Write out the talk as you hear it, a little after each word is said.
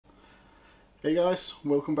Hey guys,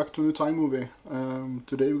 welcome back to a new Thai movie.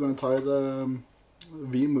 Today we're gonna tie the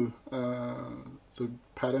Vimu. It's a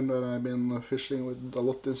pattern that I've been fishing with a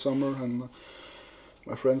lot this summer, and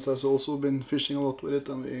my friends has also been fishing a lot with it,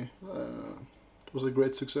 and it was a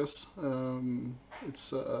great success.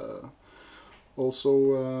 It's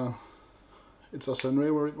also it's a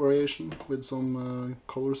sunray variation with some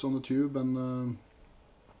colors on the tube and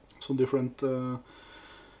some different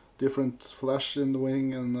flash in the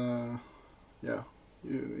wing, and yeah,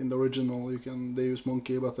 in the original they use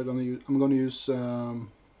monkey, but I'm gonna use the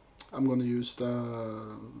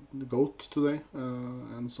goat today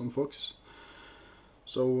and some fox.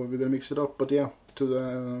 So we're gonna mix it up. But yeah, to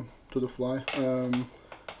the fly.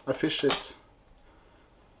 I fish it.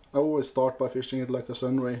 I always start by fishing it like a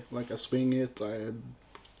sunray, like I swing it. I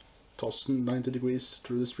toss 90 degrees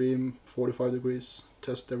through the stream, 45 degrees,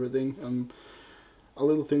 test everything. And a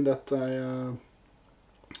little thing that I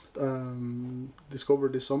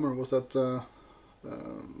discovered this summer was that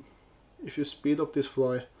if you speed up this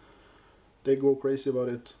fly, they go crazy about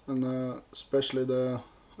it, and especially the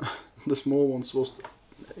the small ones was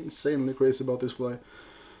insanely crazy about this fly.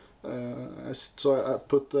 So I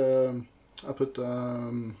put the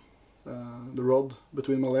rod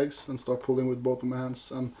between my legs and start pulling with both of my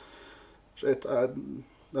hands, and shit,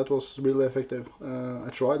 that was really effective. I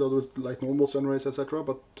tried other like normal sunrays, etc.,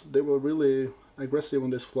 but they were really aggressive on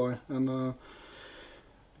this fly, and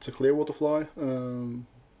it's a clear water fly.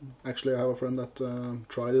 Actually, I have a friend that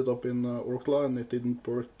tried it up in Orkla, and it didn't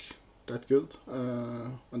work that good,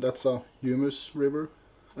 and that's a humus river,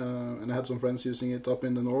 and I had some friends using it up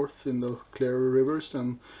in the north in the clearer rivers,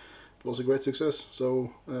 and it was a great success. So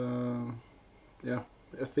yeah,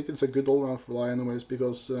 I think it's a good all-round fly anyways,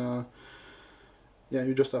 because yeah,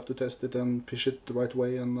 you just have to test it and fish it the right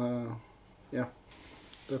way, and yeah,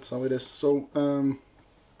 that's how it is. So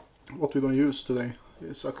what we're going to use today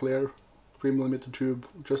is a clear 3mm tube,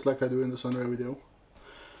 just like I do in the sunray video.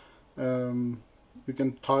 You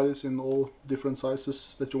can tie this in all different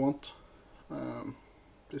sizes that you want.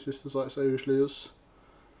 This is the size I usually use,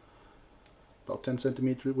 about 10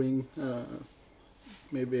 centimeter wing,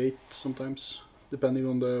 maybe 8 sometimes, depending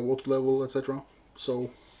on the water level, etc. So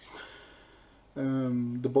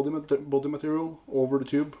the body material over the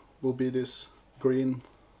tube will be this green.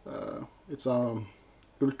 It's a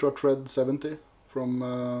Ultra Thread 70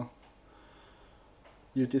 from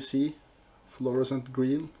UTC, fluorescent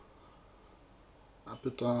green. I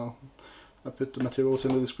put the materials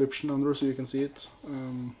in the description under so you can see it.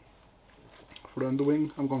 For the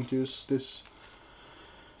underwing, I'm going to use this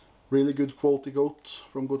really good quality goat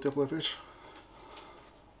from Gotia Flyfish,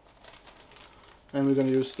 and we're going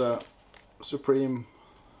to use the Supreme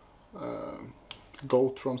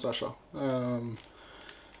goat from Sasha.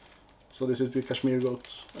 So this is the Kashmir goat.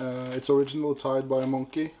 It's originally tied by a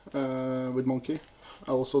monkey, with monkey.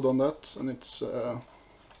 I also done that, and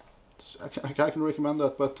I can recommend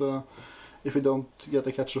that, but if you don't get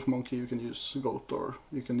a catch of monkey, you can use goat, or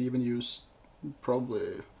you can even use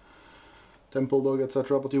probably temple dog,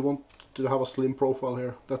 etc. But you want to have a slim profile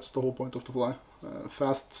here. That's the whole point of the fly.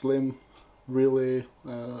 Fast, slim, really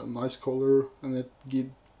nice color, and it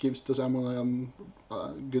gives the salmon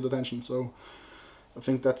good attention. So I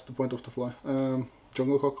think that's the point of the fly.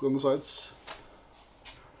 Jungle cock on the sides,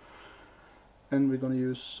 and we're gonna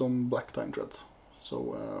use some black time thread.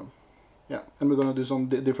 So yeah, and we're gonna do some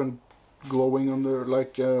different glowing under,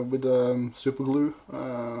 like with the super glue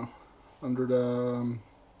under the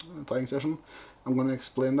tying session. I'm gonna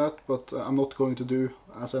explain that, but I'm not going to do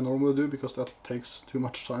as I normally do, because that takes too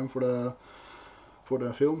much time for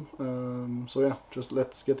the film. So yeah, just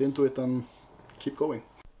let's get into it and keep going.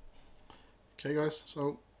 Okay guys,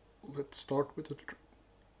 so let's start with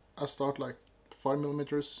I start like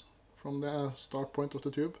 5mm from the start point of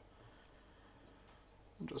the tube,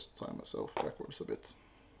 and just tie myself backwards a bit.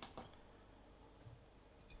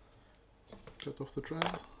 Cut off the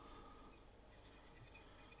thread.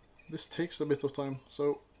 This takes a bit of time,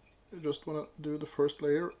 so you just want to do the first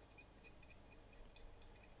layer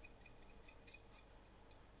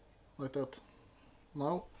like that.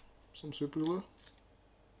 Now some super glue.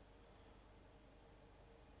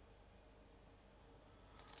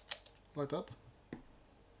 Like that,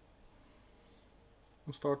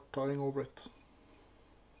 and start tying over it.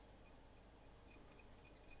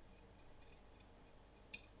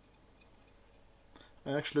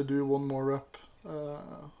 I actually do one more wrap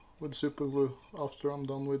with super glue after I'm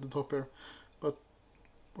done with the top here, but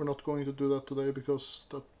we're not going to do that today, because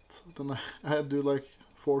then I do like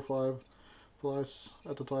 4 or 5 flies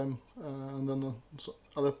at a time, and then so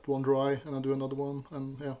I let one dry and I do another one,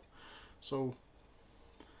 and yeah, so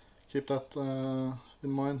keep that in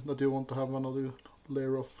mind, that you want to have another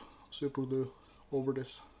layer of super glue over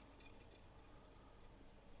this.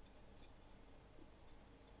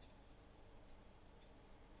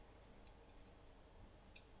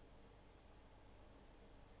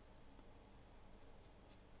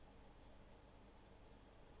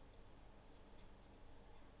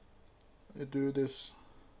 You do this,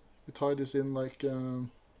 you tie this in like, you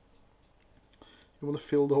want to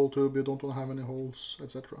fill the whole tube, you don't want to have any holes,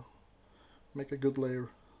 etc. Make a good layer.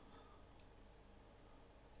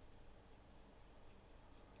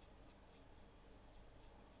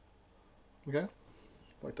 Okay,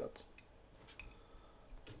 like that.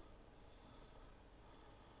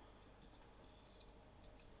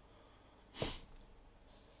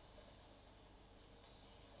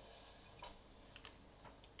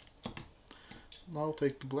 Now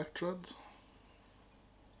take the black thread,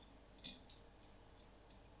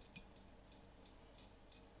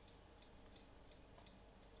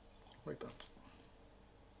 like that.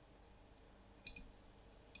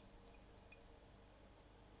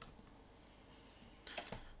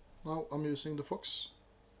 Now I'm using the fox.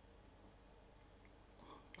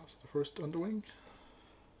 That's the first underwing.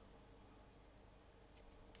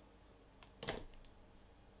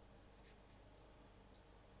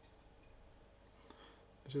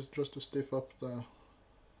 This is just to stiff up the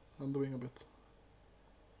underwing a bit.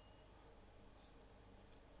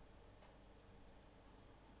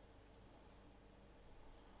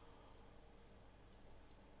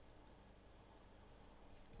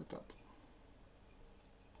 Like that.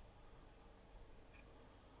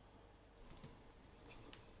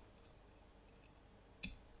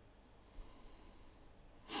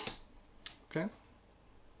 Okay.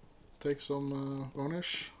 Take some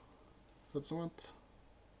varnish. Add some of it.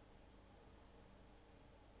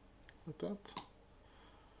 Like that.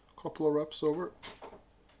 Couple of wraps over,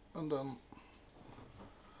 and then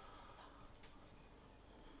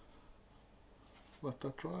let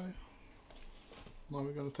that dry. Now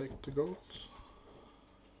we're going to take the goat.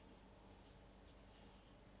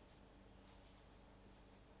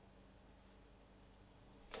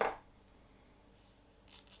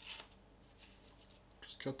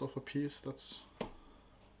 Just cut off a piece that's what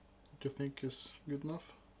you think is good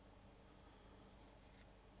enough.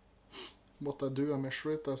 What I do, I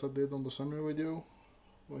measure it as I did on the summary video,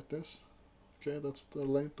 like this. Okay, that's the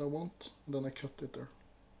length I want, and then I cut it there.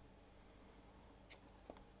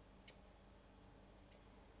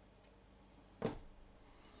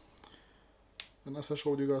 And as I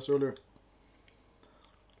showed you guys earlier,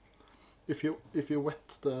 if you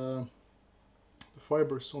wet the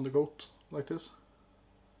fibers on the goat like this,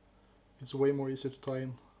 it's way more easy to tie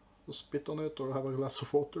in. Just spit on it or have a glass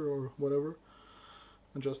of water or whatever,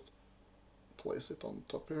 and just place it on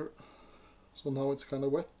top here. So now it's kind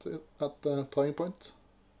of wet at the tying point.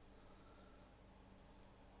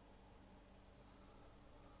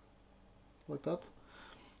 Like that.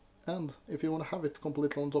 And if you want to have it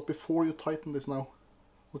completely on top before you tighten this now,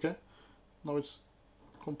 okay? Now it's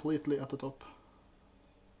completely at the top.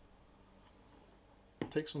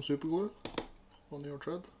 Take some super glue on your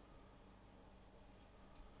thread.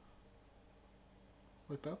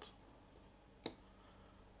 Like that.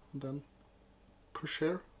 And then push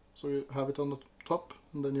here, so you have it on the top,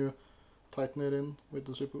 and then you tighten it in with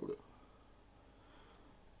the super glue.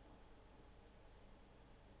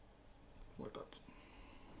 Like that.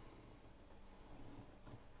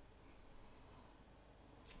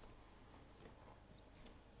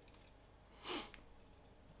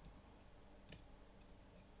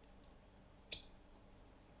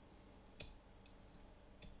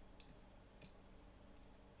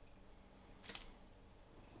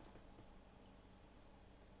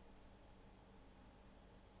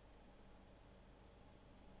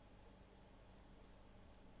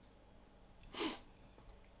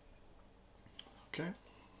 Okay.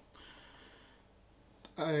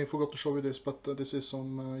 I forgot to show you this, but this is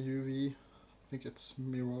some UV, I think it's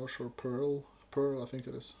mirage or pearl I think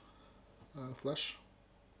it is, flash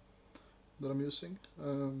that I'm using.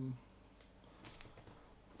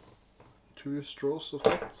 2 straws of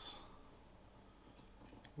that.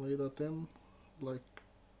 Lay that in, like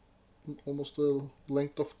almost the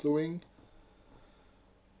length of the wing.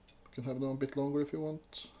 You can have them a bit longer if you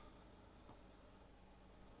want.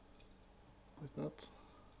 Like that.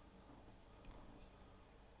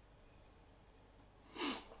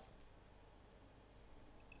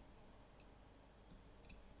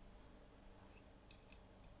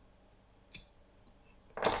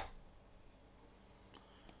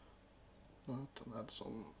 And add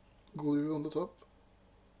some glue on the top,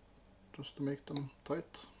 just to make them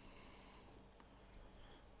tight.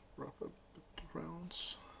 Wrap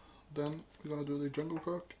Then we're gonna do the jungle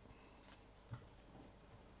cock.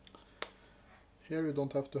 Here you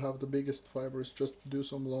don't have to have the biggest fibers, just do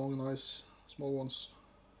some long, nice, small ones.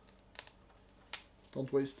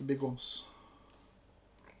 Don't waste the big ones.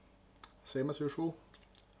 Same as usual.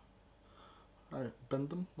 I bend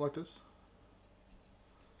them like this.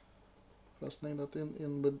 Fastening that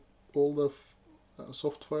in with all the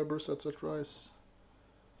soft fibers, etc. is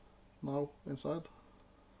now inside.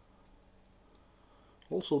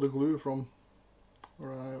 Also the glue from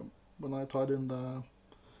where when I tied in the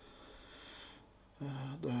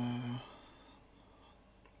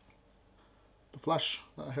flash,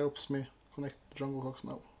 that helps me connect the jungle cocks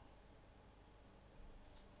now.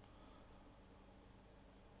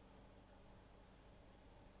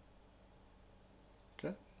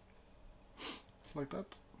 Okay, like that.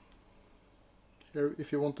 Here,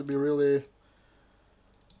 if you want to be really, if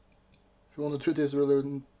you want to do this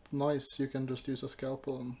really nice, you can just use a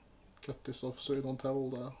scalpel and cut this off so you don't have all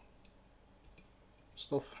the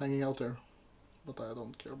stuff hanging out there. But I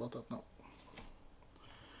don't care about that now.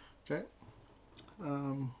 Okay.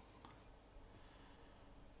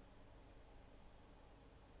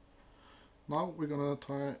 Now we're gonna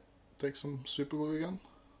take some super glue again,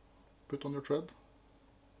 put on your thread.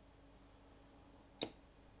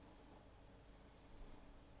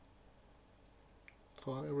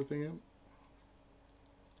 Tie everything in.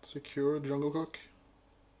 Secure jungle cock.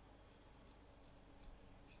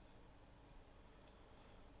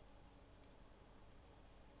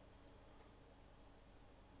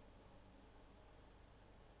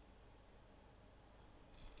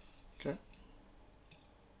 Okay.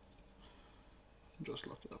 Just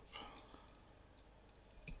lock it up.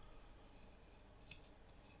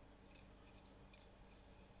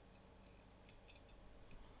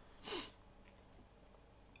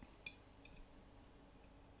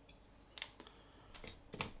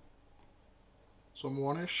 Some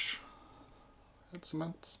 1-ish head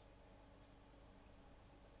cement.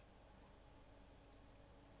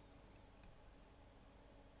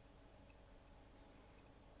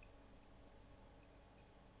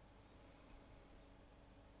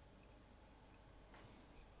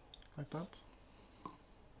 Like that.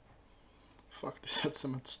 Fuck, this head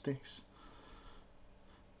cement stinks.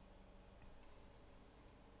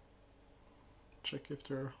 Check if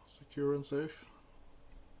they're secure and safe.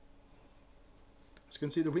 As you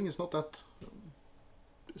can see, the wing is not that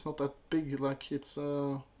big. Like it's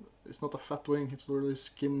not a fat wing. It's a really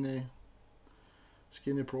skinny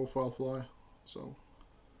profile fly. So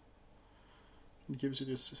it gives you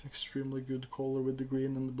this extremely good color with the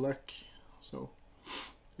green and the black. So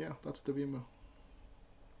yeah, that's the Vimu.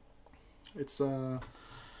 It's you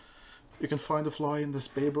can find the fly in the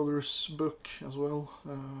Spay Brothers book as well.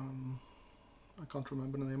 I can't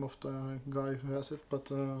remember the name of the guy who has it, but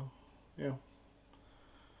yeah.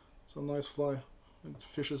 It's a nice fly. It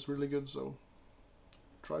fishes really good, so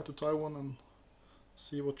try to tie one and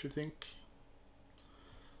see what you think.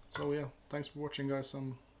 So yeah, thanks for watching guys,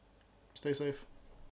 and stay safe.